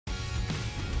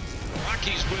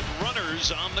Rockies with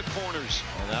runners on the corners.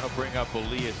 And that'll bring up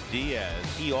Elías Díaz.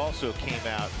 He also came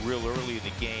out real early in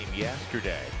the game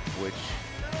yesterday, which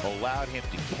allowed him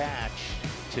to catch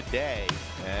today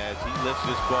as he lifts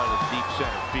this ball to deep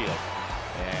center field.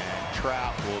 And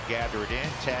Trout will gather it in.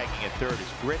 Tagging at third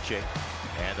is Grichuk.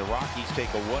 And the Rockies take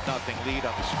a 1-0 lead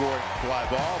on the scoring fly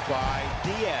ball by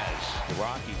Díaz. The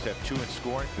Rockies have two in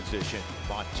scoring position.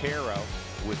 Montero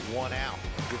with one out.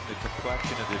 Given the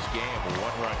complexion of this game, a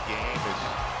one-run game as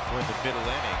we're in the middle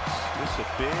innings. This is a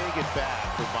big at-bat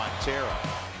for Montero.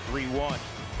 3-1.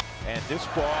 And this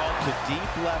ball to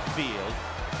deep left field.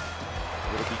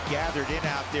 It'll be gathered in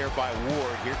out there by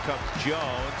Ward. Here comes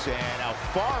Jones, and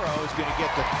Alfaro is going to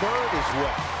get to third as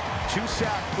well. Two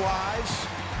sac flies,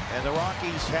 and the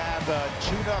Rockies have a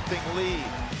 2-0 lead.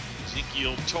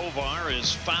 Ezequiel Tovar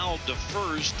is fouled to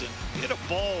first and hit a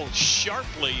ball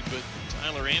sharply, but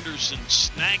Tyler Anderson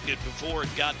snagged it before it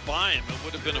got by him. It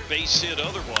would have been a base hit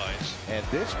otherwise. And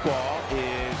this ball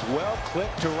is well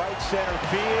clipped to right center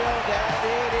field, and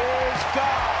it is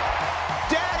gone.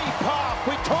 Daddy Pop,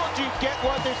 we told you get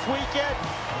one this weekend.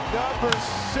 Number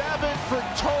 7 for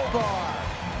Tovar.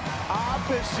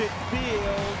 Opposite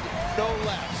field, no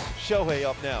less. Shohei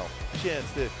up now. Chance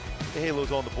that the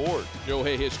Halo's on the board.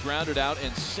 Shohei has grounded out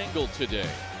and singled today.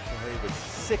 Shohei with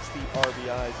 60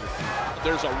 RBIs this season.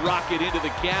 There's a rocket into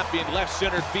the gap in left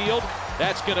center field.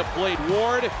 That's going to plate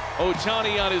Ward.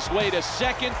 Ohtani on his way to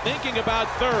second, thinking about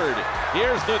third.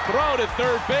 Here's the throw to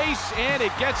third base, and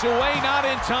it gets away, not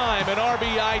in time. An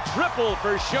RBI triple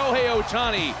for Shohei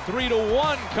Ohtani.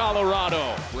 3-1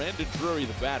 Colorado. Brandon Drury,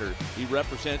 the batter. He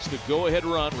represents the go-ahead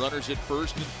run. Runners at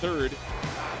first and third.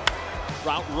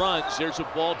 Trout runs. There's a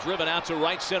ball driven out to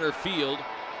right center field.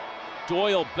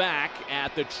 Doyle back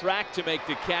at the track to make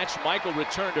the catch. Michael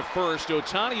returned to first.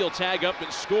 Ohtani will tag up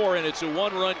and score, and it's a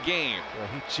one-run game. Well,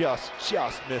 he just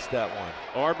missed that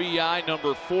one. RBI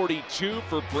number 42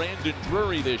 for Brandon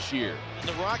Drury this year. And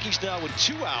the Rockies now with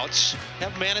 2 outs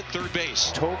have man at third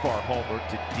base. Tovar homered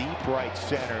to deep right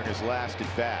center in his last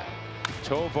at bat.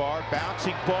 Tovar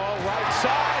bouncing ball right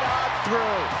side on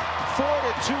through.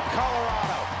 4-2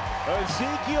 Colorado.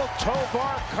 Ezequiel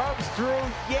Tovar comes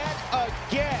through yet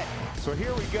again. So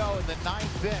here we go in the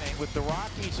 9th inning with the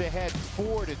Rockies ahead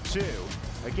 4-2.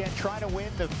 Again, trying to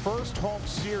win the first home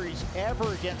series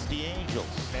ever against the Angels.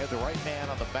 They have the right man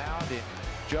on the mound in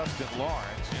Justin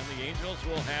Lawrence. And the Angels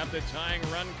will have the tying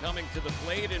run coming to the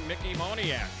plate in Mickey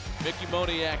Moniak. Mickey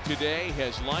Moniak today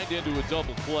has lined into a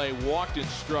double play, walked and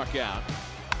struck out.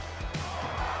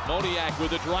 Moniak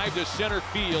with a drive to center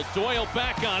field. Doyle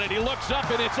back on it. He looks up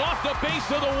and it's off the base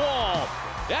of the wall.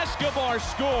 Escobar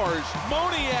scores.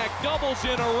 Moniak doubles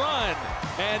in a run.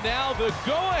 And now the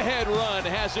go-ahead run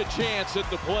has a chance at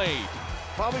the plate.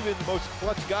 Probably been the most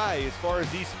clutch guy as far as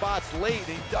these spots late,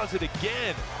 and he does it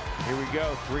again. Here we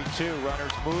go, 3-2,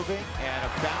 runners moving, and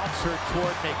a bouncer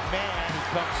toward McMahon. He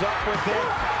comes up with it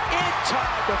in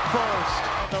time to first.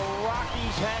 And the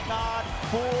Rockies hang on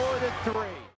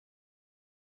 4-3.